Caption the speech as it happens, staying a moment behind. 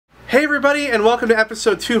Hey everybody, and welcome to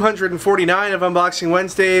episode 249 of Unboxing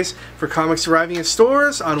Wednesdays for comics arriving in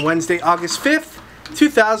stores on Wednesday, August 5th,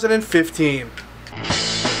 2015.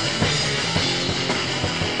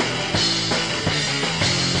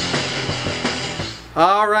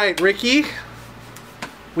 Alright, Ricky,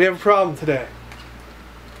 we have a problem today.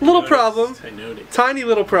 Little problem. I noticed. Tiny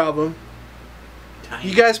little problem. Tiny.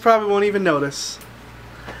 You guys probably won't even notice.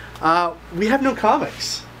 We have no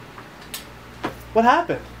comics. What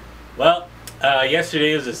happened? Well,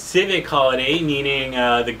 yesterday was a civic holiday, meaning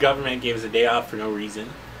the government gave us a day off for no reason.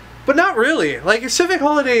 But not really. Like, a civic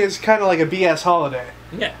holiday is kind of like a BS holiday.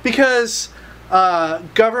 Yeah. Because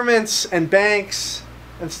governments and banks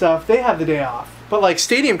and stuff, they have the day off. But, like,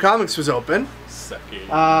 Stadium Comics was open.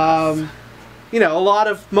 Suckers. You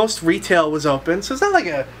know, most retail was open. So it's not like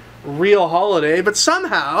a real holiday. But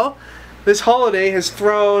somehow, this holiday has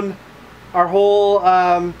thrown our whole,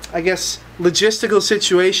 I guess, logistical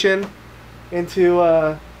situation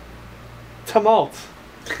into tumult.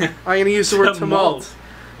 I'm going to use the word tumult.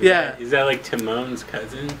 Yeah. Is that like Timon's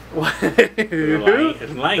cousin? What?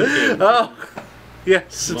 Lion King. Oh,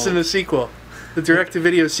 yes, it's in the sequel. The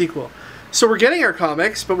direct-to-video sequel. So we're getting our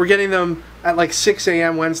comics, but we're getting them at like 6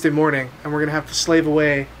 a.m. Wednesday morning, and we're going to have to slave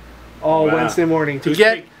away all Wednesday morning to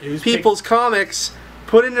get people's comics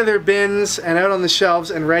put into their bins and out on the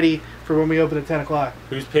shelves and ready for when we open at 10 o'clock.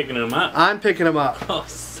 Who's picking them up? I'm picking them up. Oh,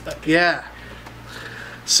 suck. Yeah.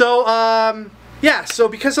 So, yeah, so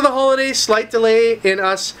because of the holidays, slight delay in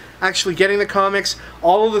us actually getting the comics.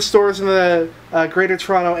 All of the stores in the Greater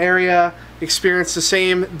Toronto area experienced the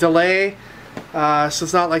same delay. So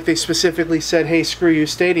it's not like they specifically said, hey, screw you,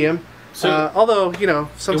 Stadium. So, although, you know,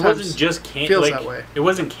 sometimes it wasn't just feels that way. It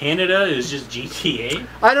wasn't Canada, it was just GTA?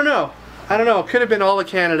 I don't know. It could have been all of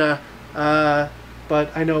Canada.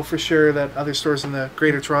 But I know for sure that other stores in the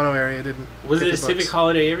Greater Toronto area didn't. Was it a civic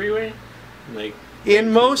holiday everywhere? Like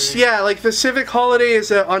in most, yeah, like the civic holiday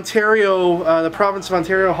is a Ontario, the province of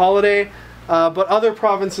Ontario holiday. But other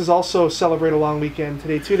provinces also celebrate a long weekend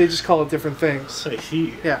today too. They just call it different things. I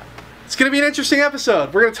see. Yeah, it's gonna be an interesting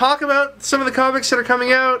episode. We're gonna talk about some of the comics that are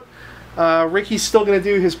coming out. Ricky's still gonna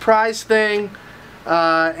do his prize thing,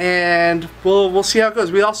 and we'll see how it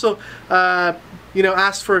goes. We also you know,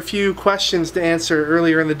 asked for a few questions to answer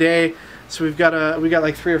earlier in the day, so we got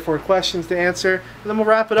like 3 or 4 questions to answer, and then we'll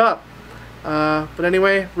wrap it up. But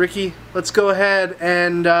anyway, Ricky, let's go ahead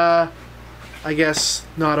and I guess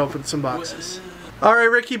not open some boxes. All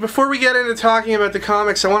right, Ricky. Before we get into talking about the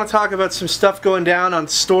comics, I want to talk about some stuff going down on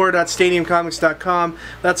store.stadiumcomics.com.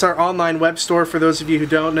 That's our online web store. For those of you who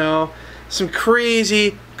don't know, some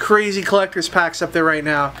crazy collector's packs up there right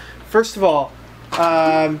now. First of all.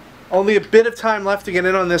 Only a bit of time left to get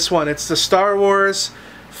in on this one. It's the Star Wars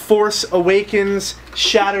Force Awakens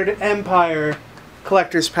Shattered Empire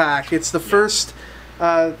Collector's Pack. It's the first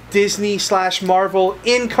Disney/Marvel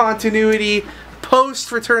in continuity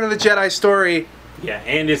post Return of the Jedi story. Yeah,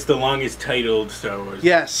 and it's the longest titled Star Wars.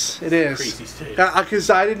 Yes, it is. Crazy title. Because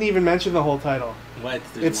I didn't even mention the whole title. What?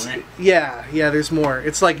 There's more? Yeah, there's more.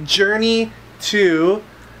 It's like Journey to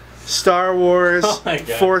Star Wars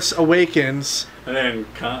Force Awakens. And then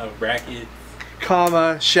bracket,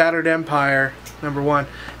 comma, Shattered Empire, #1.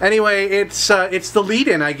 Anyway, it's the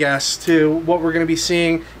lead-in, I guess, to what we're going to be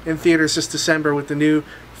seeing in theaters this December with the new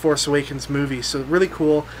Force Awakens movie. So really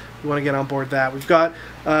cool. We want to get on board that. We've got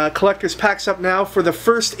collector's packs up now for the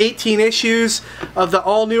first 18 issues of the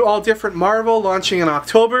all-new, all-different Marvel launching in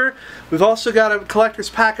October. We've also got a collector's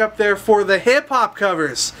pack up there for the hip-hop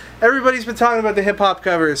covers. Everybody's been talking about the hip-hop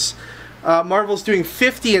covers. Marvel's doing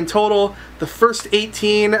 50 in total. The first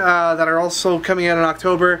 18 that are also coming out in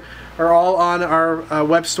October are all on our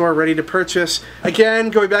web store ready to purchase.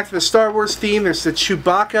 Again, going back to the Star Wars theme, there's the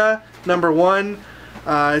Chewbacca #1.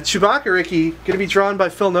 Chewbacca, Ricky, going to be drawn by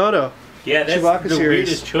Phil Noto. Yeah, that's Chewbacca the series.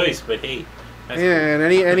 weirdest choice, but hey. Yeah, cool. And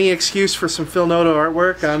any excuse for some Phil Noto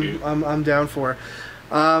artwork, I'm down for.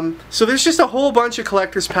 So there's just a whole bunch of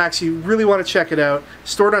collector's packs. You really want to check it out.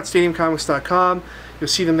 Store.stadiumcomics.com. You'll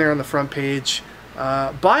see them there on the front page.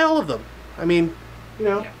 Buy all of them. I mean, you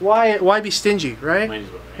know, why be stingy, right? Might as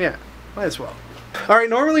well. Right? Yeah, might as well. All right,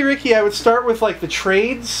 normally, Ricky, I would start with like the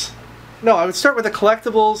trades. No, I would start with the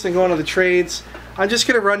collectibles and go on to the trades. I'm just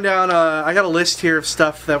gonna run down. I got a list here of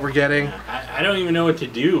stuff that we're getting. I don't even know what to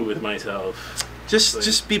do with myself.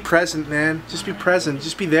 Just be present, man. Just be present.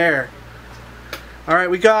 Just be there. All right,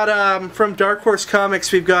 we got from Dark Horse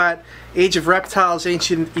Comics. We've got Age of Reptiles,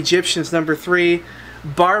 Ancient Egyptians #3.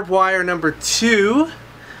 Barbed Wire #2.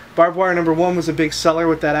 Barbed Wire #1 was a big seller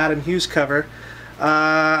with that Adam Hughes cover.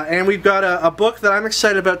 And we've got a book that I'm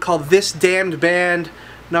excited about called This Damned Band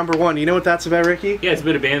 #1. You know what that's about, Ricky? Yeah, it's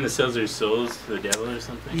about a band that sells their souls to the devil or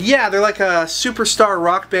something. Yeah, they're like a superstar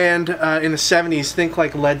rock band in the 70s. Think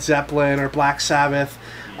like Led Zeppelin or Black Sabbath.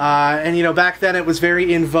 And, you know, back then it was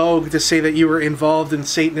very in vogue to say that you were involved in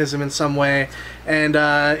Satanism in some way. And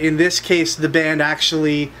in this case, the band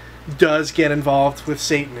actually does get involved with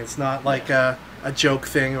Satan. It's not like a joke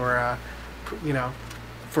thing or, you know,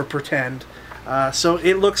 for pretend. So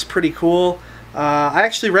it looks pretty cool. I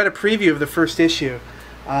actually read a preview of the first issue.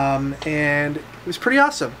 And it was pretty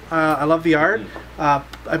awesome. I love the art.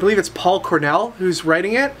 I believe it's Paul Cornell who's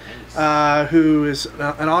writing it, who is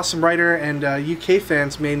an awesome writer, and UK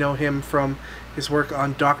fans may know him from his work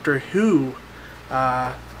on Doctor Who,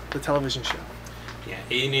 the television show. Yeah,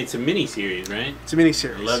 and it's a mini-series, right? It's a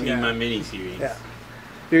mini-series. I love me my mini-series. Yeah.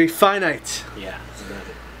 Very finite. Yeah, I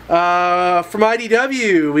love it. From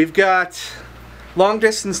IDW, we've got Long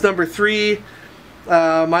Distance #3,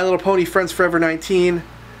 My Little Pony Friends Forever 19,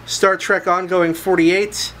 Star Trek Ongoing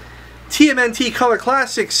 48, TMNT Color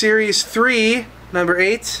Classic Series 3,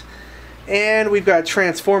 #8, and we've got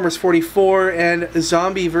Transformers 44 and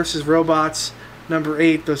Zombie vs. Robots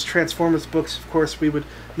 #8. Those Transformers books, of course, we would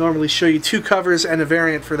normally show you 2 covers and a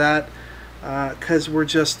variant for that, because we're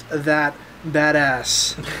just that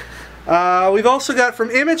badass. We've also got from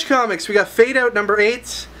Image Comics, we got Fade Out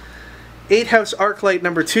 #8, 8 House ARCLIGHT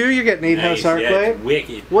 #2. You're getting 8 House ARCLIGHT. Yeah, it's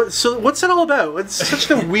wicked. What's that all about? It's such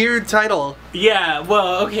a weird title. Yeah,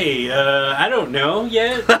 well, okay, I don't know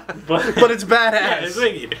yet, but it's badass. Yeah, it's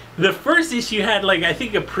wicked. The first issue had, like, I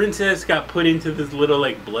think a princess got put into this little,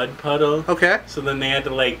 like, blood puddle. Okay. So then they had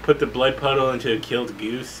to, like, put the blood puddle into a killed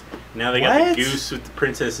goose. Now they got the goose with the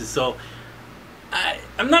princess's soul.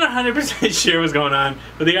 I'm not 100% sure what's going on,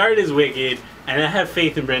 but the art is wicked, and I have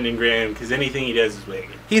faith in Brendan Graham, because anything he does is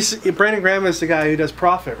wicked. Brendan Graham is the guy who does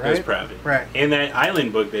Prophet, right? Does Prophet. Right. And that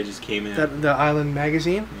Island book that just came in. The Island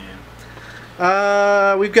magazine?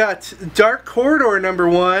 Yeah. We've got Dark Corridor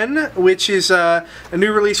 #1, which is a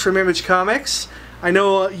new release from Image Comics. I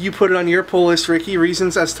know you put it on your pull list, Ricky.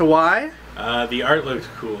 Reasons as to why? The art looks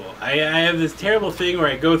cool. I have this terrible thing where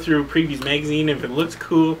I go through Previews magazine, and if it looks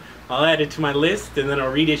cool, I'll add it to my list, and then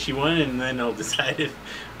I'll read issue 1, and then I'll decide if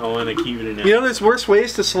I want to keep it or not. You know, there's worse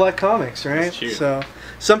ways to select comics, right? That's true. So,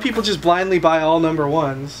 some people just blindly buy all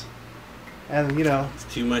 #1s, and, you know. It's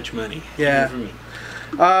too much money. Yeah. For me.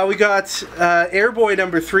 We got Airboy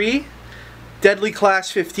 #3, Deadly Class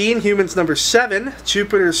 15, Humans #7,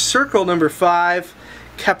 Jupiter's Circle #5,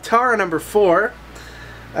 Kaptara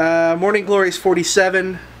 #4, Morning Glories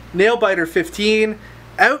 47, Nailbiter 15,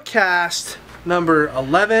 Outcast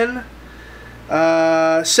 #11,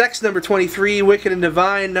 Sex #23, Wicked and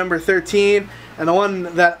Divine #13, and the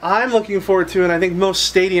one that I'm looking forward to, and I think most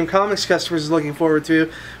Stadium Comics customers are looking forward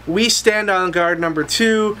to, We Stand on Guard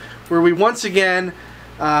 #2, where we once again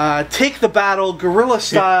take the battle guerrilla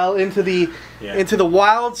style into the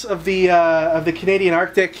wilds of the Canadian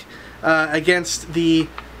Arctic against the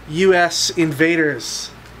U.S.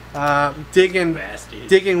 invaders. Digging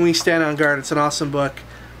We Stand on Guard. It's an awesome book.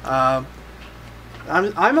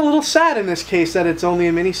 I'm a little sad in this case that it's only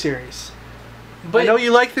a miniseries. But I know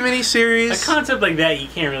you like the miniseries. A concept like that you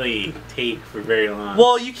can't really take for very long.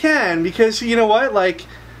 Well, you can, because you know what? Like,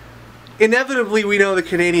 inevitably we know the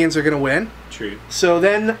Canadians are going to win. True. So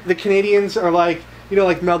then the Canadians are like, you know,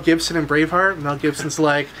 like Mel Gibson in Braveheart. Mel Gibson's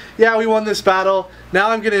like, yeah, we won this battle.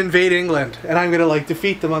 Now I'm going to invade England, and I'm going to, like,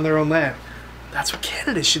 defeat them on their own land. That's what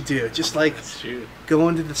Canada should do. Just, like, go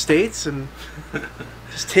into the States and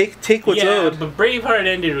just take what's owed. Yeah, but Braveheart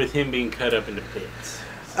ended with him being cut up into bits.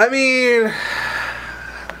 I mean,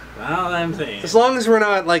 well, I'm saying, as long as we're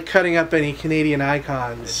not, like, cutting up any Canadian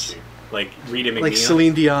icons, like Rita McNeil, like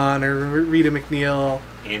Celine Dion or Rita McNeil,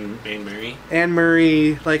 Anne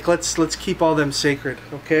Murray, like let's keep all them sacred,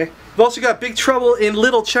 okay? We've also got Big Trouble in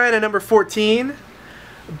Little China #14,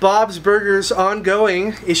 Bob's Burgers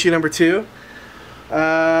Ongoing issue #2.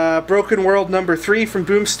 Broken World #3 from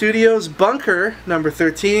Boom Studios, Bunker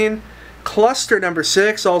 #13, Cluster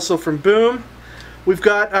 #6, also from Boom. We've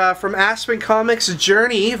got from Aspen Comics,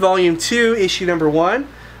 Journey Volume 2, issue #1,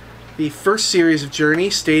 the first series of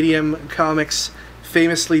Journey. Stadium Comics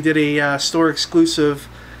famously did a store exclusive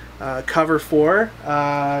cover for,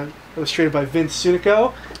 illustrated by Vince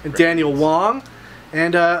Sunico and Daniel Wong,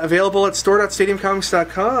 and available at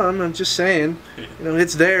store.stadiumcomics.com. I'm just saying, you know,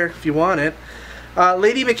 it's there if you want it.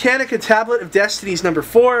 Lady Mechanica Tablet of Destinies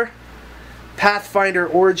 #4, Pathfinder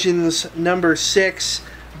Origins #6,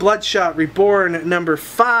 Bloodshot Reborn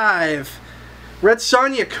 #5, Red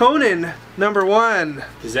Sonja Conan #1.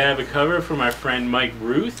 Does that have a cover from our friend Mike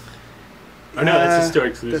Ruth? Oh no, that's a store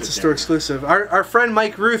exclusive. That's a store exclusive. Our friend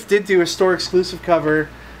Mike Ruth did do a store exclusive cover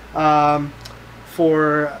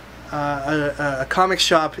for a comic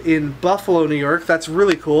shop in Buffalo, New York. That's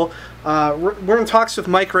really cool. We're in talks with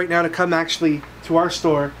Mike right now to come actually to our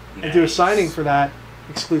store and do a signing for that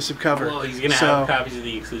exclusive cover. Well, he's going to have copies of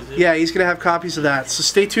the exclusive? Yeah, he's going to have copies of that. So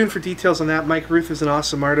stay tuned for details on that. Mike Ruth is an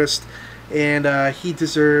awesome artist, and he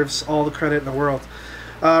deserves all the credit in the world.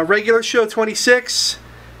 Regular Show 26,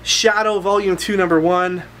 Shadow Volume 2 number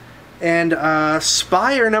 1, and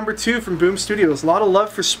Spire number 2 from Boom Studios. A lot of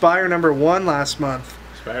love for Spire number 1 last month.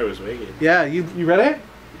 Spire was wicked. Yeah, you read it?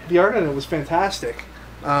 The art on it was fantastic.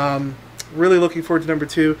 Really looking forward to number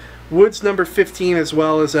 2. Woods number 15 as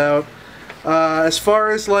well is out. As far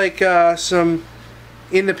as like some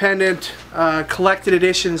independent collected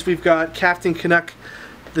editions, we've got Captain Canuck,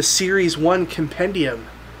 the Series 1 Compendium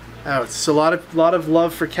out. It's a lot of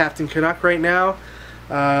love for Captain Canuck right now.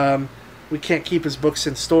 We can't keep his books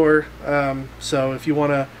in store, so if you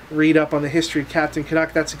want to read up on the history of Captain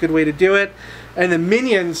Canuck, that's a good way to do it. And the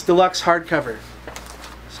Minions Deluxe hardcover.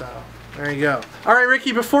 So there you go. All right,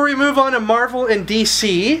 Ricky, before we move on to Marvel and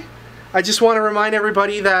DC, I just want to remind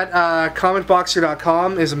everybody that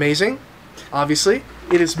comicboxer.com is amazing, obviously.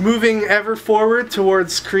 It is moving ever forward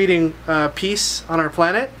towards creating peace on our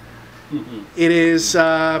planet. It is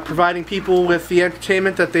providing people with the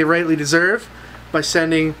entertainment that they rightly deserve by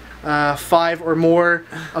sending 5 or more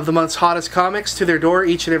of the month's hottest comics to their door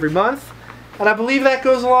each and every month. And I believe that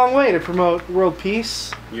goes a long way to promote world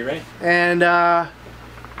peace. You're right. And,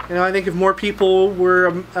 you know, I think if more people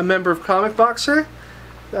were a member of Comic Boxer,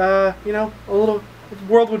 you know, the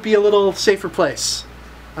world would be a little safer place.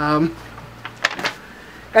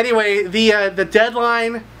 Anyway, the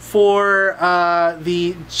deadline for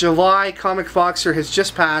the July Comic Boxer has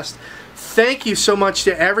just passed. Thank you so much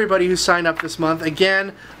to everybody who signed up this month.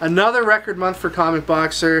 Again, another record month for Comic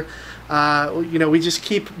Boxer. You know, we just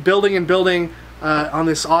keep building and building on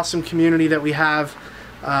this awesome community that we have,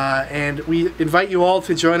 and we invite you all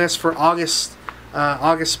to join us for August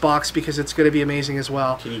box, because it's going to be amazing as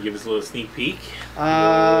well. Can you give us a little sneak peek?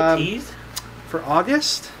 A little tease? For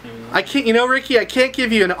August? I can't, you know, Ricky, I can't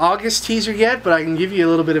give you an August teaser yet, but I can give you a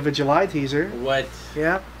little bit of a July teaser. What?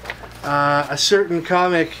 Yeah. A certain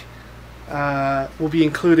comic will be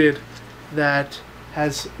included that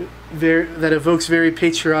evokes very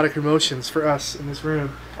patriotic emotions for us in this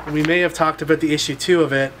room. And we may have talked about the issue 2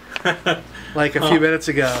 of it like a few minutes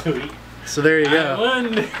ago. Sweet. So there you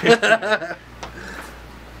go.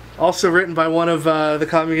 Also written by one of the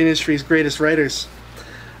comic industry's greatest writers.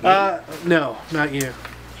 No, not you.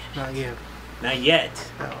 Not you. Not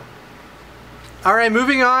yet. No. Alright,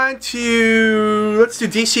 moving on to... let's do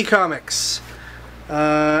DC Comics.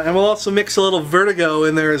 And we'll also mix a little Vertigo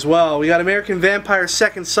in there as well. We got American Vampire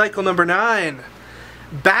Second Cycle number 9.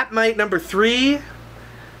 Batmite number 3.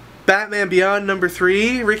 Batman Beyond number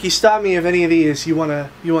 3. Ricky, stop me if any of these you wanna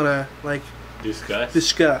like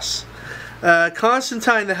discuss.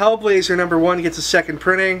 Constantine the Hellblazer number 1 gets a second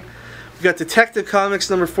printing. We got Detective Comics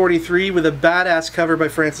number 43 with a badass cover by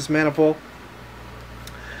Francis Manapul.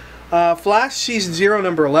 Flash Season 0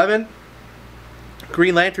 number 11.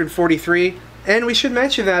 Green Lantern 43. And we should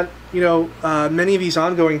mention that, you know, many of these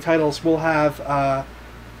ongoing titles will have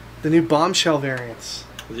the new Bombshell variants.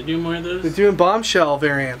 Are they doing more of those? They're doing Bombshell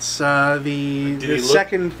variants. The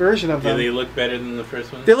second version of them. Do they look better than the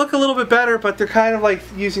first one? They look a little bit better, but they're kind of like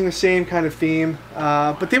using the same kind of theme.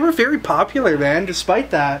 But they were very popular, man,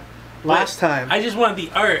 despite that. Last time. I just want the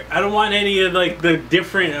art. I don't want any of like the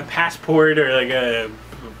different passport or like a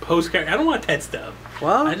postcard. I don't want that stuff.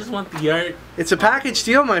 Well, I just want the art. It's a package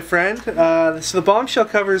deal, my friend. So the Bombshell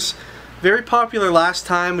covers very popular last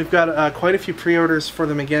time. We've got quite a few pre-orders for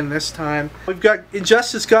them again this time. We've got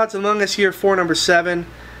Injustice Gods Among Us here for number 7.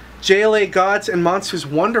 JLA Gods and Monsters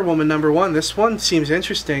Wonder Woman number 1. This one seems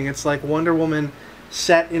interesting. It's like Wonder Woman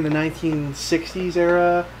set in the 1960s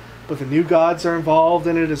era, but the new gods are involved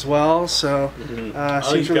in it as well. So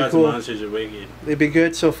seems really gods cool. And monsters are wicked. They've been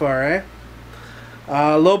good so far, eh?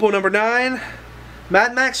 Lobo number 9.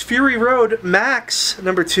 Mad Max Fury Road Max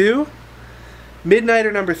number 2.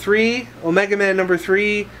 Midnighter number 3. Omega Man number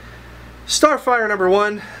 3. Starfire number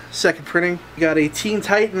 1. Second printing. We got a Teen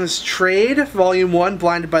Titans Trade Volume 1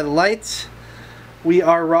 Blinded by the Light. We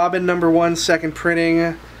Are Robin number 1 second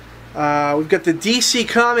printing. We've got the DC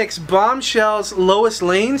Comics Bombshells Lois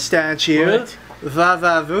Lane statue. What?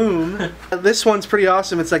 Va-va-voom. This one's pretty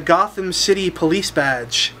awesome. It's a Gotham City police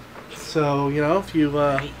badge. So, you know, if you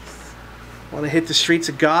want to hit the streets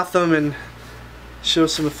of Gotham and show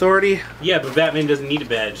some authority. Yeah, but Batman doesn't need a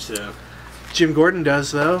badge, so... Jim Gordon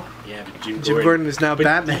does, though. Yeah, but Jim Gordon is now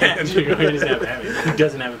Batman. Yeah, Jim Gordon is now Batman. He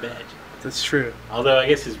doesn't have a badge. That's true. Although, I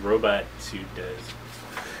guess his robot suit does.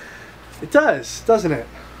 It does, doesn't it?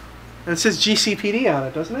 And it says GCPD on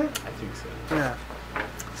it, doesn't it? I think so. Yeah.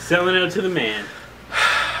 Selling out to the man.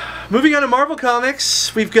 Moving on to Marvel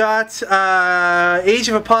Comics, we've got Age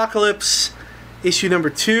of Apocalypse, issue number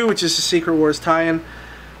 2, which is a Secret Wars tie-in.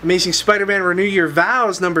 Amazing Spider-Man Renew Your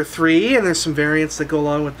Vows, number 3, and there's some variants that go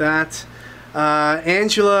along with that.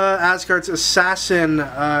 Angela Asgard's Assassin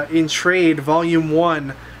in Trade, Volume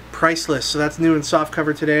 1, Priceless. So that's new in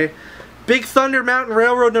softcover today. Big Thunder Mountain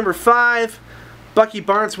Railroad, number 5. Bucky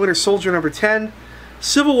Barnes Winter Soldier, number 10.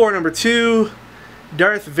 Civil War, number 2.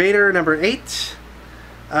 Darth Vader, number 8.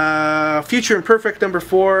 Future Imperfect, number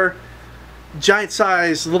 4. Giant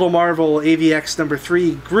Size Little Marvel AVX, number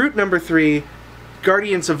 3. Groot, number 3.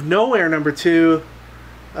 Guardians of Nowhere, number 2.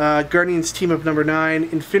 Guardians Team Up, number 9.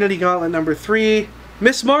 Infinity Gauntlet, number 3.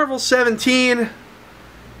 Miss Marvel, 17.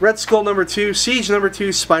 Red Skull, number 2. Siege, number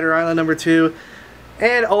 2. Spider Island, number 2.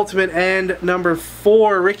 And Ultimate End, number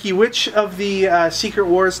 4. Ricky, which of the Secret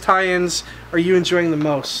Wars tie-ins are you enjoying the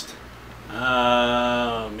most?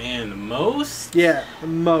 Man, the most? Yeah, the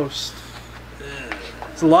most.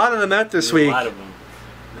 There's a lot of them out this week. A lot of them.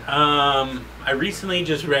 I recently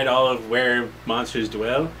just read all of Where Monsters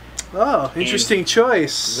Dwell. Oh, interesting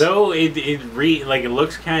choice. Though it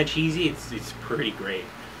looks kind of cheesy, it's pretty great.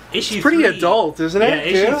 Issue it's pretty 3, adult, isn't it?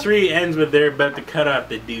 Yeah, issue 3 ends with they're about to cut off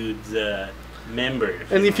the dude's member.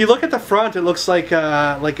 And if you look at the front, it looks like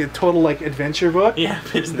a total adventure book. Yeah,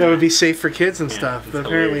 that would be safe for kids and stuff, but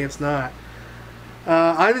apparently it's not.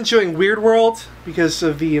 I'm enjoying Weird World because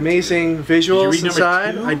of the amazing visuals did you read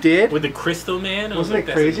inside. number 2? I did. With the Crystal Man? Wasn't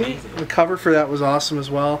it crazy? The cover for that was awesome as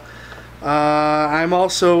well. I'm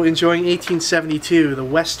also enjoying 1872, the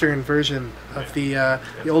Western version of the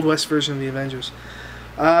Old West version of the Avengers.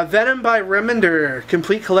 Venom by Remender,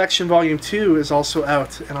 Complete Collection Volume 2 is also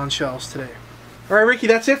out and on shelves today. Alright, Ricky,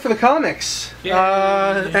 that's it for the comics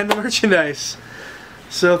and the merchandise.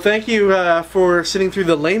 So thank you for sitting through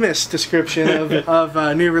the lamest description of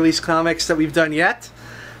new release comics that we've done yet.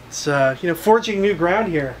 It's forging new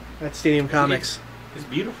ground here at Stadium Comics. It's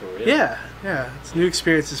beautiful, really. Yeah, it's new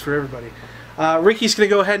experiences for everybody. Ricky's going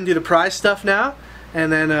to go ahead and do the prize stuff now,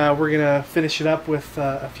 and then we're going to finish it up with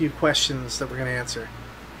a few questions that we're going to answer.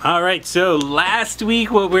 Alright, so last week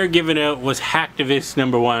what we're giving out was Hacktivist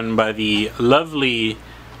number 1 by the lovely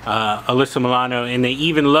Alyssa Milano and the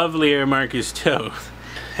even lovelier Marcus Toth.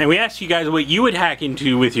 And we asked you guys what you would hack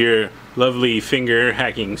into with your lovely finger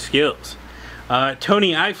hacking skills.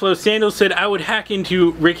 Tony iFlow Sandals said, I would hack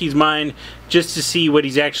into Ricky's mind just to see what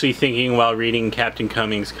he's actually thinking while reading Captain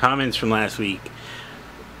Cummings' comments from last week.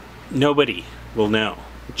 Nobody will know.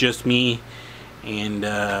 Just me and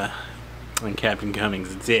Captain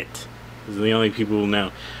Cummings. That's it. Those are the only people who will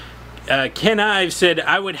know. Ken Ives said,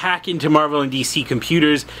 I would hack into Marvel and DC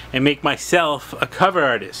computers and make myself a cover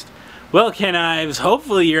artist. Well, Ken Ives,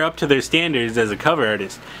 hopefully you're up to their standards as a cover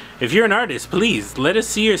artist. If you're an artist, please let us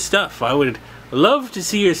see your stuff. I would love to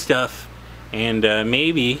see your stuff, and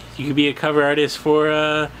maybe you could be a cover artist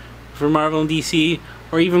for Marvel and DC,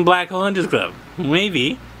 or even Black Hole Hunters Club.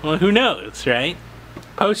 Maybe. Well, who knows, right?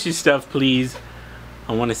 Post your stuff, please.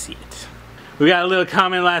 I want to see it. We got a little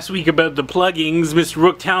comment last week about the pluggings. Mr.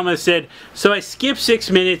 Rook Talma said, so I skipped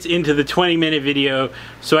 6 minutes into the 20-minute video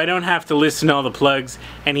so I don't have to listen to all the plugs,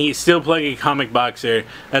 and he's still plugging Comic Boxer.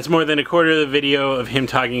 That's more than a quarter of the video of him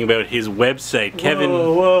talking about his website. Kevin.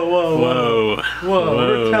 Whoa.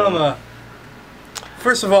 Rook Talma.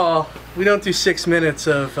 First of all, we don't do 6 minutes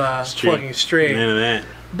of plugging straight. None of that.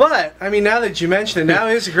 But, I mean, now that you mention it, now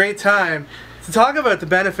is a great time to talk about the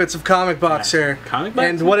benefits of Comic Boxer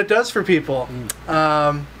and what it does for people.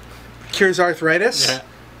 Cures arthritis,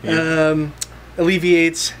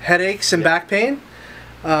 alleviates headaches and back pain,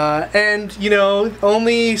 and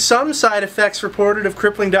only some side effects reported of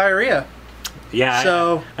crippling diarrhea. Yeah,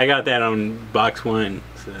 so I got that on box 1.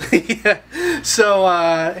 So. Yeah.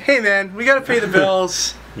 So hey man, we gotta pay the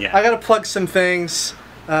bills. Yeah. I gotta plug some things.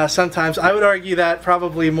 Sometimes I would argue that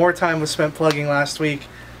probably more time was spent plugging last week.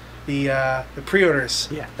 The pre-orders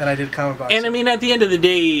that I did Comic Box. And I mean, at the end of the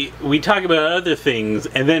day, we talk about other things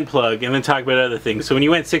and then plug and then talk about other things. So when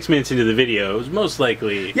you went 6 minutes into the video, it was most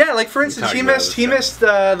likely. Yeah, like for instance, he missed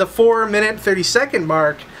the 4-minute 30-second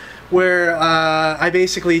mark, where I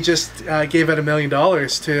basically just gave out $1 million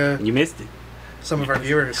to. You missed it. Some of our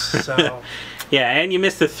viewers. So. Yeah, and you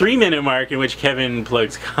missed the 3-minute mark in which Kevin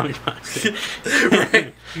plugs Comic Box.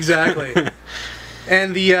 Right. Exactly.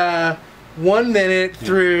 And the 1 minute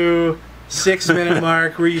through 6 minute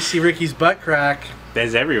mark where you see Ricky's butt crack.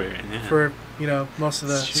 That's everywhere. Yeah. For most of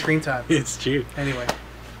the screen time. It's true. Anyway.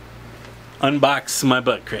 Unbox my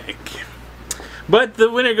butt crack. But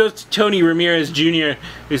the winner goes to Tony Ramirez Jr.,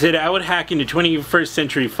 who said, I would hack into 21st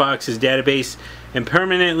Century Fox's database and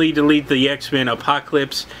permanently delete the X-Men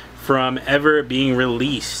Apocalypse from ever being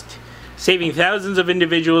released, saving thousands of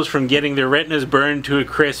individuals from getting their retinas burned to a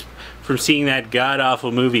crisp from seeing that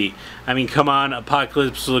god-awful movie. I mean, come on,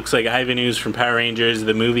 Apocalypse looks like Ivan Ooze from Power Rangers.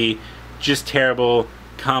 The movie, just terrible,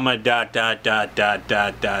 comma, ...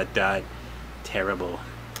 terrible.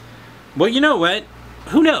 Well, you know what?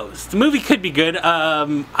 Who knows? The movie could be good.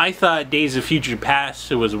 I thought Days of Future Past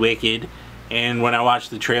was wicked, and when I watched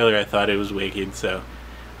the trailer, I thought it was wicked, so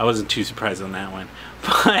I wasn't too surprised on that one.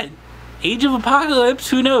 But Age of Apocalypse,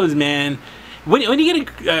 who knows, man? When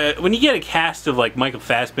you get a cast of like Michael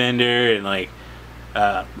Fassbender and like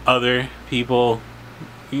other people,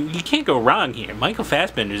 you can't go wrong here. Michael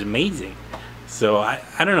Fassbender is amazing, so I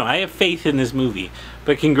don't know. I have faith in this movie.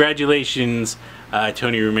 But congratulations,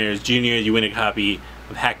 Tony Ramirez Jr. You win a copy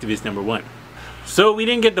of Hacktivist #1. So we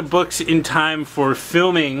didn't get the books in time for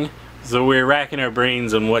filming, so we're racking our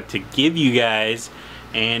brains on what to give you guys,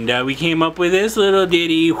 and we came up with this little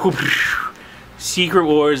ditty. Secret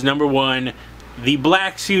Wars #1, the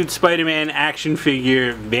Black Suit Spider-Man action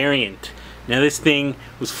figure variant. Now this thing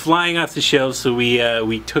was flying off the shelves, so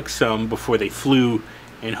we took some before they flew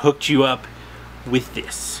and hooked you up with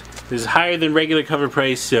this. This is higher than regular cover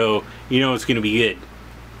price, so you know it's going to be good.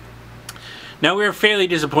 Now we're fairly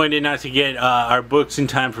disappointed not to get our books in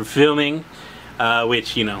time for filming,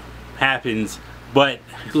 which, you know, happens. But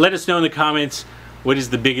let us know in the comments, what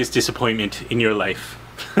is the biggest disappointment in your life?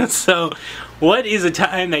 So, what is a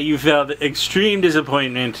time that you felt extreme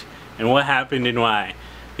disappointment, and what happened and why?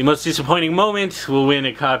 The most disappointing moment will win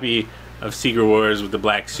a copy of Secret Wars with the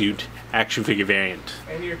Black Suit action figure variant.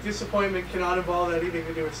 And your disappointment cannot involve anything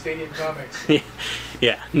to do with Stadium Comics.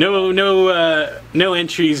 Yeah, no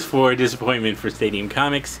entries for disappointment for Stadium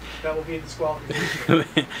Comics. That will be a disqualification.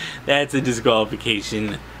 That's a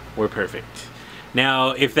disqualification. We're perfect.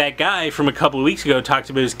 Now, if that guy from a couple of weeks ago talked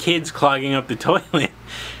about his kids clogging up the toilet,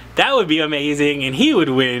 that would be amazing, and he would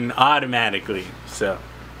win automatically. So,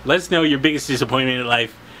 let us know your biggest disappointment in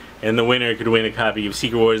life, and the winner could win a copy of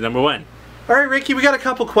Secret Wars #1. Alright, Ricky, we got a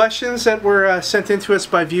couple questions that were sent in to us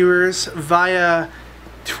by viewers via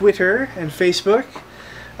Twitter and Facebook.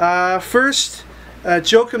 First,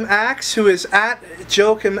 Joachim Axe, who is at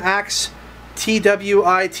Joachim Axe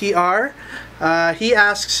TWITR, he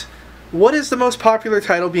asks, what is the most popular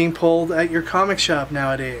title being pulled at your comic shop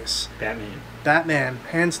nowadays? Batman. Batman,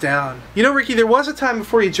 hands down. You know, Ricky, there was a time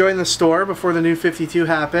before you joined the store, before the New 52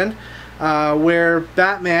 happened, where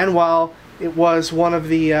Batman, while it was one of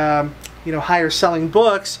the you know, higher selling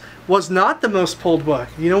books, was not the most pulled book.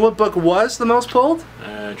 You know what book was the most pulled?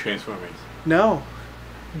 Transformers. No.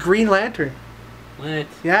 Green Lantern. What?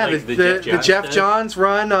 Yeah, like the Jeff Johns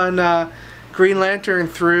run on Green Lantern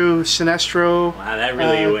through Sinestro. Wow, that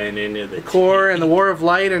really went into the Core and the War of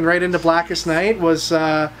Light and right into Blackest Night. Was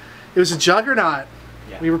it was a juggernaut.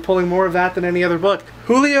 Yeah. We were pulling more of that than any other book.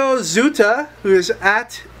 Julio Zuta, who is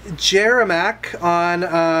at Jeremac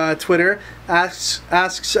on Twitter, asks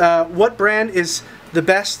what brand is the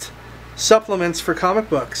best supplements for comic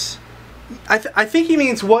books? I think he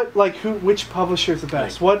means what, like, which publisher is the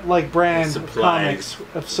best? Like, what, like, brand of comics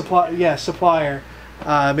of supplier,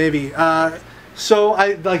 maybe.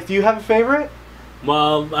 So do you have a favorite?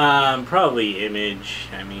 Well, probably Image.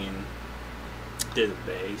 I mean, they're the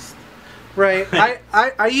best. Right.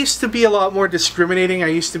 I used to be a lot more discriminating. I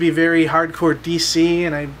used to be very hardcore DC,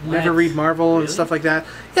 and I never read Marvel and stuff like that.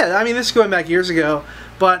 Yeah, I mean, this is going back years ago.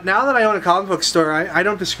 But now that I own a comic book store, I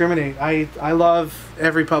don't discriminate. I love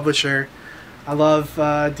every publisher. I love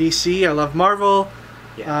DC. I love Marvel.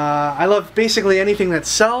 Yeah. I love basically anything that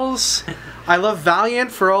sells. I love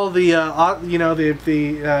Valiant for all the you know,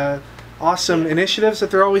 the awesome initiatives that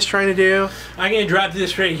they're always trying to do. I'm gonna drop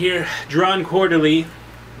this right here. Drawn Quarterly.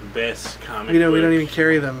 Best comic we book. don't even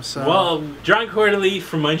carry them, so. Well, Drawn Quarterly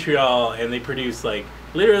from Montreal, and they produce like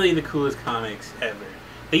literally the coolest comics ever.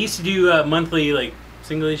 They used to do monthly like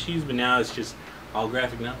single issues, but now it's just all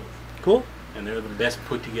graphic novels. Cool. And they're the best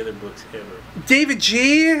put together books ever. David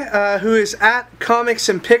G, who is at Comics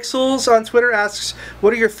and Pixels on Twitter, asks,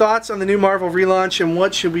 what are your thoughts on the new Marvel relaunch, and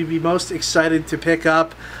what should we be most excited to pick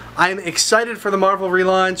up? I'm excited for the Marvel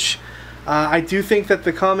relaunch. I do think that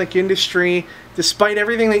the comic industry, despite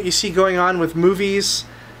everything that you see going on with movies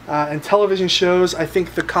and television shows, I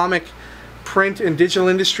think the comic, print, and digital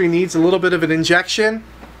industry needs a little bit of an injection.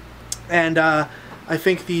 And I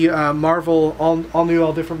think the Marvel, all new,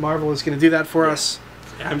 all different Marvel is going to do that for us.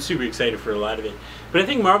 I'm super excited for a lot of it. But I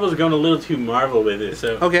think Marvel's going a little too Marvel with it.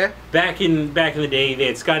 So okay. Back in the day, they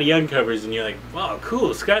had Scotty Young covers, and you're like, wow,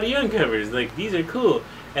 cool, Scotty Young covers. Like, these are cool.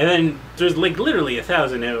 And then there's like literally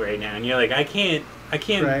 1,000 out right now, and you're like, I can't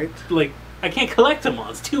collect them all.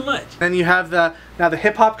 It's too much. Then you have now the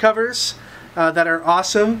hip hop covers that are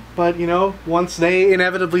awesome, but you know, once they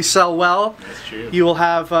inevitably sell well, that's true. You will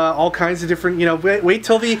have all kinds of different. You know, wait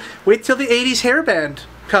till the '80s hairband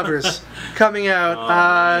covers coming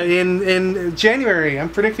out in January. I'm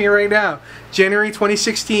predicting it right now. January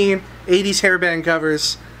 2016, '80s hairband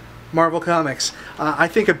covers. Marvel Comics. I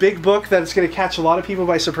think a big book that's going to catch a lot of people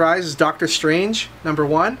by surprise is Doctor Strange,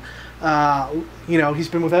 #1. You know, he's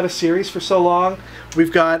been without a series for so long.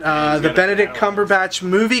 We've got the Benedict Cumberbatch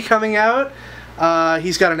movie coming out.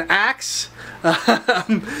 He's got an axe.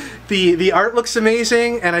 The art looks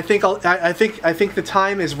amazing, and I think the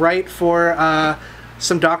time is right for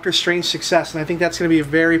some Doctor Strange success, and I think that's going to be a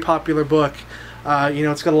very popular book. You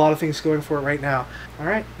know, it's got a lot of things going for it right now. All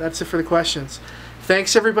right, that's it for the questions.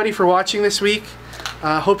 Thanks everybody for watching this week.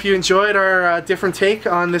 Hope you enjoyed our different take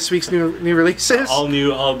on this week's new releases. All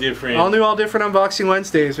new, all different. All new, all different Unboxing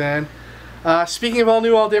Wednesdays, man. Speaking of all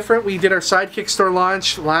new, all different, we did our Sidekick store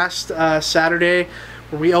launch last Saturday,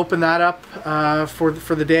 where we opened that up for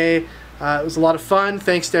the day. It was a lot of fun.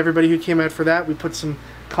 Thanks to everybody who came out for that. We put some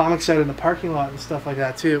comics out in the parking lot and stuff like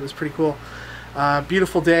that too. It was pretty cool.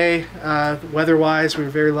 Beautiful day, weather-wise. We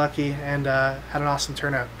were very lucky and had an awesome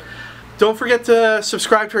turnout. Don't forget to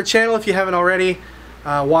subscribe to our channel if you haven't already.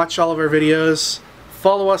 Watch all of our videos.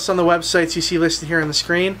 Follow us on the websites you see listed here on the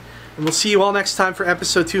screen. And we'll see you all next time for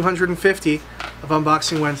episode 250 of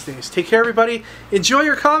Unboxing Wednesdays. Take care, everybody. Enjoy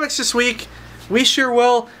your comics this week. We sure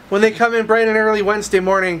will when they come in bright and early Wednesday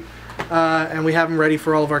morning. And we have them ready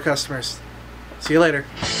for all of our customers. See you later.